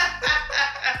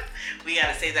 We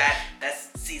gotta say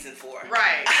that's season 4.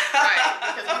 Right.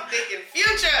 Because we're thinking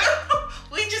future.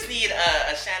 We just need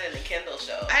a Shannon and Kendall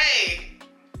show. Hey,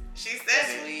 she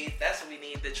said it. That's what we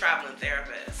need. The traveling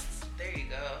therapists. There you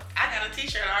go. I got a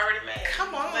t-shirt already made.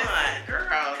 Come on. Listen, girl.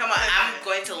 Come on. I'm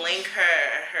going to link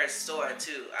her store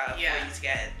too for you to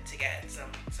get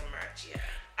some merch. Yeah.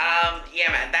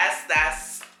 Yeah, man.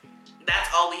 That's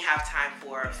all we have time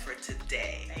for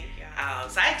today. Thank you.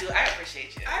 So I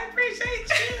appreciate you. I appreciate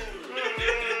you.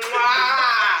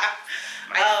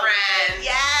 My friend.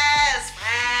 Yes,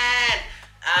 friend.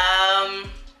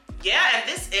 Yeah, and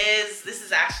this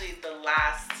is actually the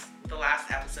last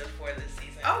episode for this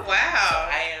season. Oh wow! So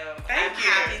I'm Thank you.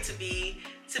 happy to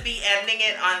be ending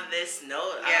it on this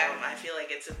note. Yeah. I feel like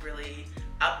it's a really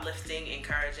uplifting,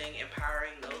 encouraging,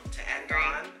 empowering note to end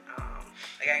on.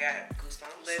 Like I got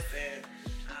goosebumps. Listen.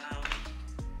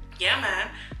 Yeah, man.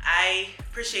 I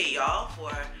appreciate y'all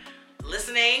for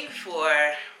listening, for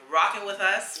rocking with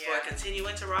us, for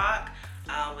continuing to rock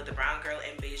with the brown girl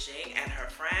in Beijing and her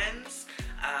friends.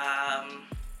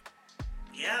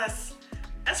 Yeah,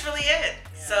 that's really it.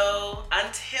 Yeah. So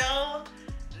until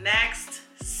next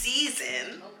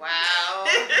season. Oh, wow.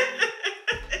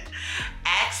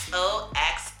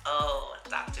 XOXO,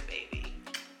 Dr. Baby.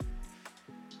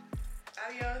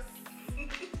 Adios.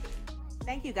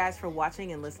 Thank you guys for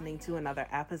watching and listening to another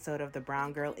episode of the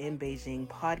Brown Girl in Beijing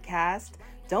podcast.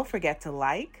 Don't forget to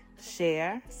like,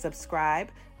 share, subscribe,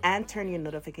 and turn your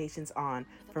notifications on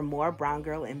for more Brown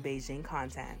Girl in Beijing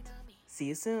content. See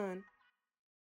you soon.